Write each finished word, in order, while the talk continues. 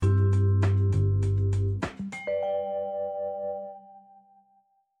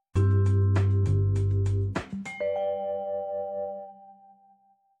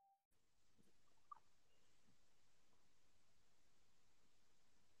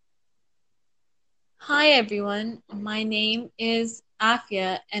Hi everyone, my name is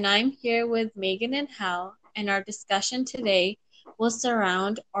Afia and I'm here with Megan and Hal, and our discussion today will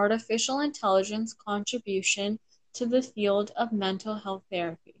surround artificial intelligence contribution to the field of mental health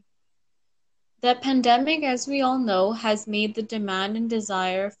therapy. The pandemic, as we all know, has made the demand and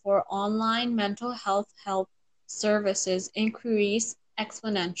desire for online mental health help services increase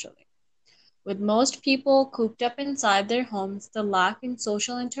exponentially. With most people cooped up inside their homes, the lack in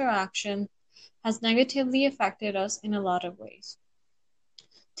social interaction has negatively affected us in a lot of ways.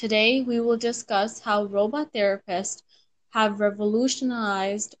 Today, we will discuss how robot therapists have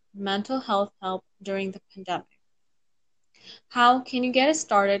revolutionized mental health help during the pandemic. How can you get us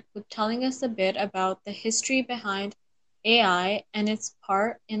started with telling us a bit about the history behind AI and its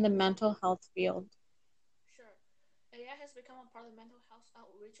part in the mental health field? Sure. AI has become a part of mental health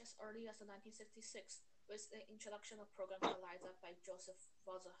outreach as early as 1966 with the introduction of Program to Eliza by Joseph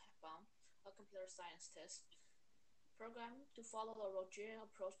Wasserbaum, a computer scientist, programmed to follow a Rogerian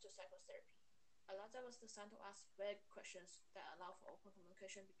approach to psychotherapy. Eliza was designed to ask vague questions that allow for open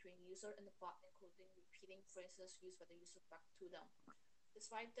communication between user and the bot, including repeating phrases used by the user back to them.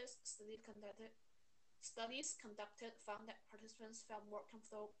 Despite this, studies conducted found that participants felt more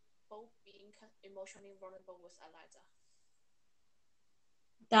comfortable being emotionally vulnerable with Eliza.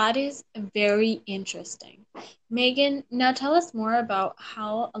 That is very interesting. Megan, now tell us more about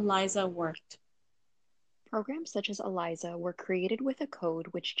how Eliza worked. Programs such as ELIZA were created with a code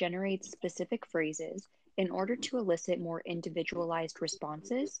which generates specific phrases in order to elicit more individualized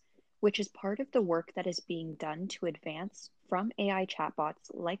responses, which is part of the work that is being done to advance from AI chatbots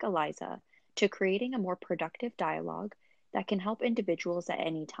like ELIZA to creating a more productive dialogue that can help individuals at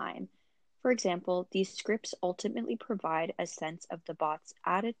any time. For example, these scripts ultimately provide a sense of the bot's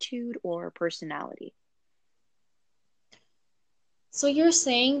attitude or personality. So you're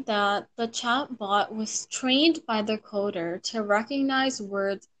saying that the chatbot was trained by the coder to recognize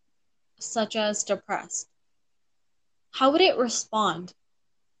words such as depressed. How would it respond?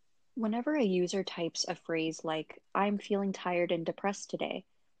 Whenever a user types a phrase like, I'm feeling tired and depressed today,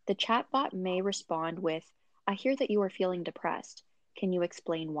 the chatbot may respond with, I hear that you are feeling depressed. Can you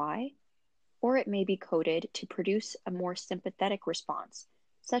explain why? Or it may be coded to produce a more sympathetic response,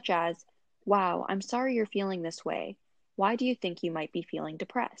 such as, Wow, I'm sorry you're feeling this way. Why do you think you might be feeling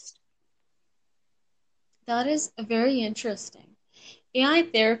depressed? That is very interesting. AI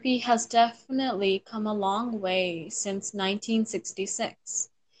therapy has definitely come a long way since 1966.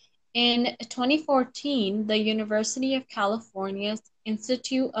 In 2014, the University of California's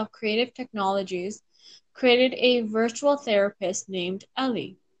Institute of Creative Technologies created a virtual therapist named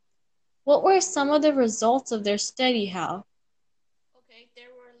Ellie. What were some of the results of their study, Hal? Okay, there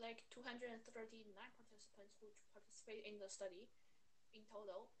were like 239 participants who participated in the study in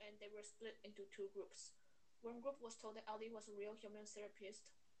total, and they were split into two groups. One group was told that Ali was a real human therapist,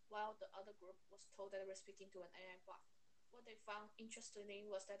 while the other group was told that they were speaking to an AI bot. What they found interesting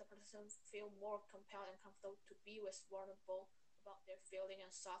was that the participants feel more compelled and comfortable to be with vulnerable about their feeling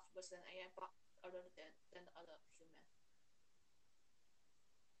and soft with an AI bot other than the other human.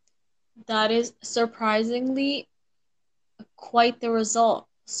 That is surprisingly quite the result.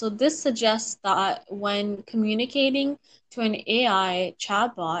 So this suggests that when communicating to an AI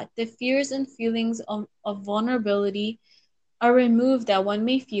chatbot, the fears and feelings of vulnerability are removed that one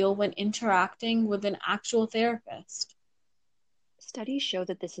may feel when interacting with an actual therapist. Studies show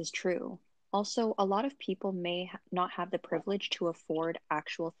that this is true. Also, a lot of people may not have the privilege to afford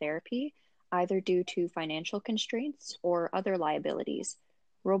actual therapy, either due to financial constraints or other liabilities.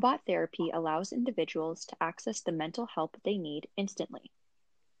 Robot therapy allows individuals to access the mental help they need instantly.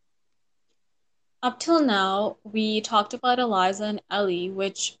 Up till now, we talked about Eliza and Ellie,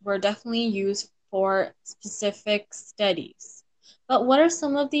 which were definitely used for specific studies. But what are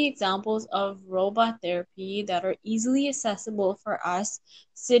some of the examples of robot therapy that are easily accessible for us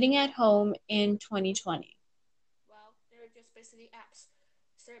sitting at home in 2020? Well, they're just basically apps.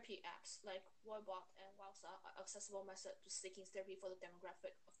 Therapy apps like Voibot and Wowza are accessible methods to seeking therapy for the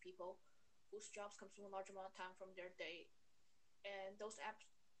demographic of people whose jobs consume a large amount of time from their day. And those apps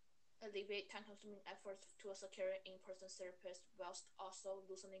alleviate time consuming efforts to a secure in person therapist whilst also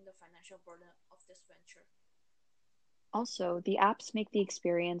loosening the financial burden of this venture. Also, the apps make the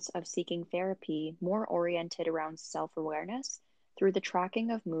experience of seeking therapy more oriented around self awareness through the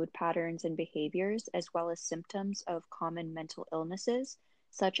tracking of mood patterns and behaviors, as well as symptoms of common mental illnesses,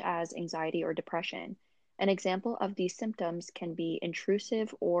 such as anxiety or depression. An example of these symptoms can be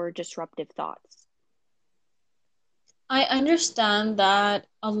intrusive or disruptive thoughts. I understand that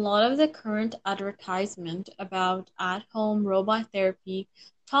a lot of the current advertisement about at-home robot therapy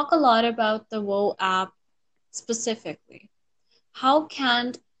talk a lot about the Woe app specifically. How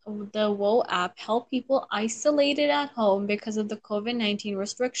can the Woe app help people isolated at home because of the COVID-19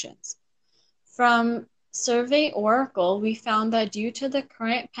 restrictions? From Survey Oracle, we found that due to the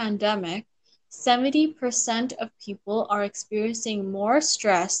current pandemic, 70% of people are experiencing more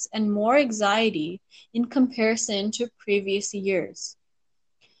stress and more anxiety in comparison to previous years.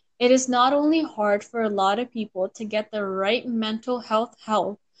 It is not only hard for a lot of people to get the right mental health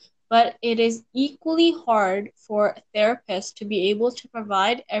help, but it is equally hard for therapists to be able to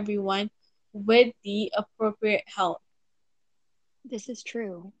provide everyone with the appropriate help. This is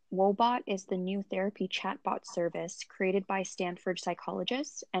true. Wobot is the new therapy chatbot service created by Stanford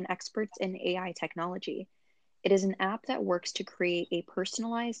psychologists and experts in AI technology. It is an app that works to create a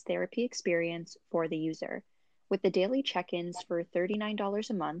personalized therapy experience for the user. With the daily check ins for $39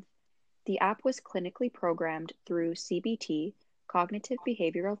 a month, the app was clinically programmed through CBT, cognitive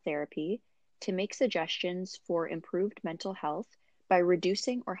behavioral therapy, to make suggestions for improved mental health by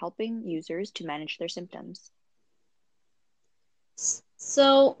reducing or helping users to manage their symptoms.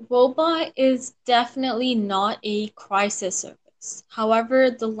 So, Wobot is definitely not a crisis service. However,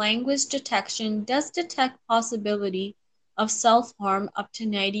 the language detection does detect possibility of self-harm up to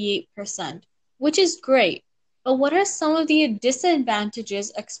 98%, which is great. But what are some of the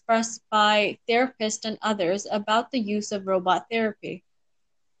disadvantages expressed by therapists and others about the use of robot therapy?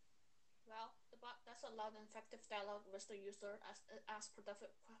 Well, the bot does allow an effective dialogue with the user as it asks productive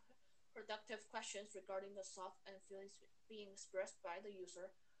questions regarding the thoughts and feelings being expressed by the user.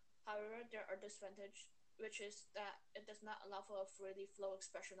 However, there are disadvantages, which is that it does not allow for a freely flow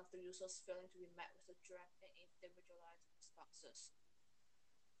expression of the user's feeling to be met with a direct and individualized responses.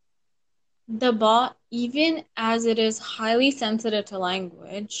 The bot, even as it is highly sensitive to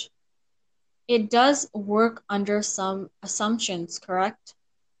language, it does work under some assumptions, correct?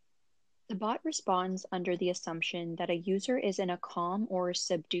 The bot responds under the assumption that a user is in a calm or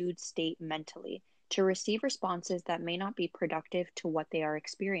subdued state mentally to receive responses that may not be productive to what they are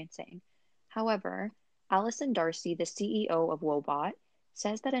experiencing. However, Alison Darcy, the CEO of Wobot,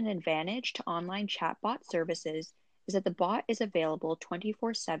 says that an advantage to online chatbot services is that the bot is available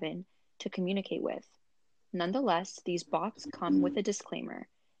 24/7 to communicate with. Nonetheless, these bots come with a disclaimer.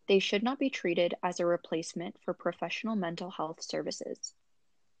 They should not be treated as a replacement for professional mental health services.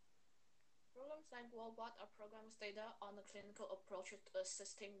 Programs like WellBot are programs data on the clinical approach to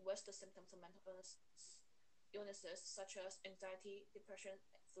assisting with the symptoms of mental illnesses such as anxiety, depression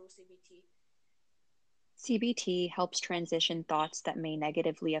through CBT. CBT helps transition thoughts that may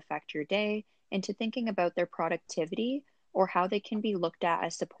negatively affect your day into thinking about their productivity or how they can be looked at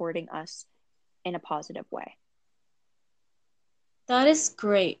as supporting us in a positive way. That is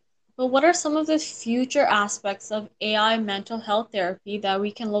great. But what are some of the future aspects of AI mental health therapy that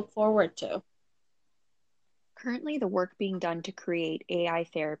we can look forward to? Currently, the work being done to create AI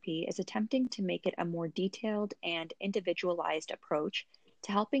therapy is attempting to make it a more detailed and individualized approach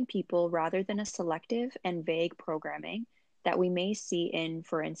to helping people rather than a selective and vague programming that we may see in,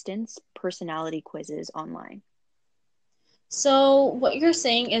 for instance, personality quizzes online. So, what you're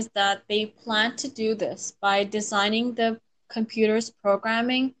saying is that they plan to do this by designing the computer's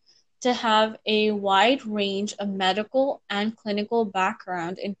programming to have a wide range of medical and clinical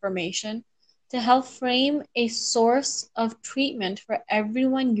background information to help frame a source of treatment for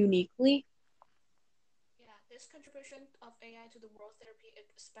everyone uniquely. Yeah, this contribution of AI to the world therapy is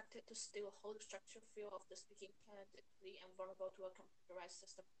expected to still hold the structured feel of the speaking candidly and vulnerable to a computerized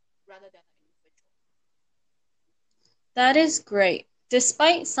system rather than an individual. That is great.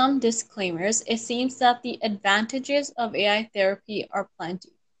 Despite some disclaimers, it seems that the advantages of AI therapy are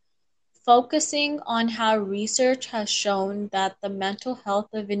plenty. Focusing on how research has shown that the mental health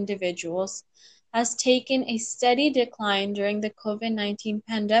of individuals has taken a steady decline during the COVID-19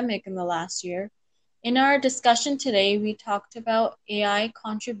 pandemic in the last year. In our discussion today, we talked about AI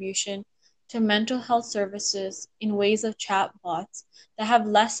contribution to mental health services in ways of chatbots that have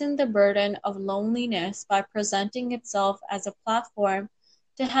lessened the burden of loneliness by presenting itself as a platform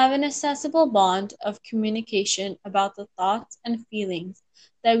to have an accessible bond of communication about the thoughts and feelings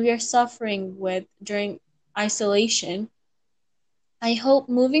that we are suffering with during isolation. I hope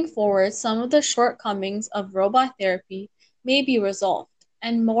moving forward some of the shortcomings of robot therapy may be resolved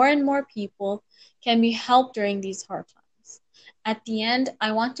and more people can be helped during these hard times. At the end,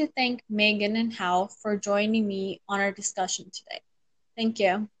 I want to thank Megan and Hal for joining me on our discussion today. Thank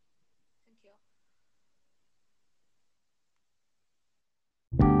you.